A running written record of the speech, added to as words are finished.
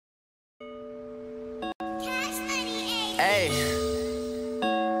Hey,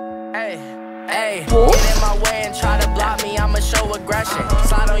 hey, hey. Get in my way and try to block me, I'ma show aggression.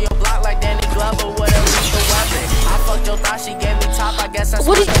 Slide on your block like Danny Glover with a lethal weapon. I fucked your thought, she gave me top, I guess that's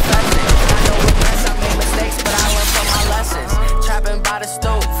my confession. I know regrets, I made mistakes, but I learned from my lessons. Trapping by the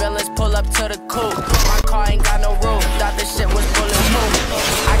stove, villains pull up to the coupe. My car ain't got no roof, thought this shit was bulletproof.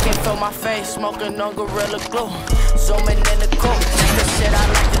 I can't feel my face, smoking on Gorilla Glue. Zooming in the coupe, that's the shit I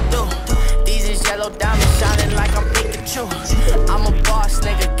like to do. These is yellow diamonds shining like I'm Pikachu. I'm a boss,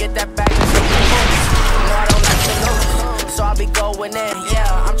 nigga, get that back and take the moves. No, I don't like to lose, so I be going in,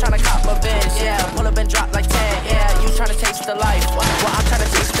 yeah. I'm tryna cop my Benz, yeah. Pull up and drop like 10, yeah. You tryna taste the life, well, I'm tryna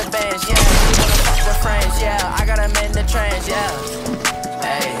taste the Benz, yeah. You wanna fuck with friends, yeah. I got them in the trends, yeah.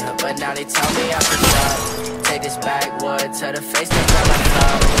 Hey, but now they tell me I'm the drug. Take this backwood to the face, they feel like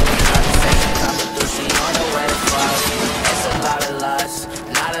love. Conversation coming through, she on the way to fuck. It's a lot of lust,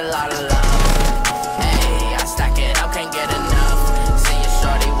 not a lot of love.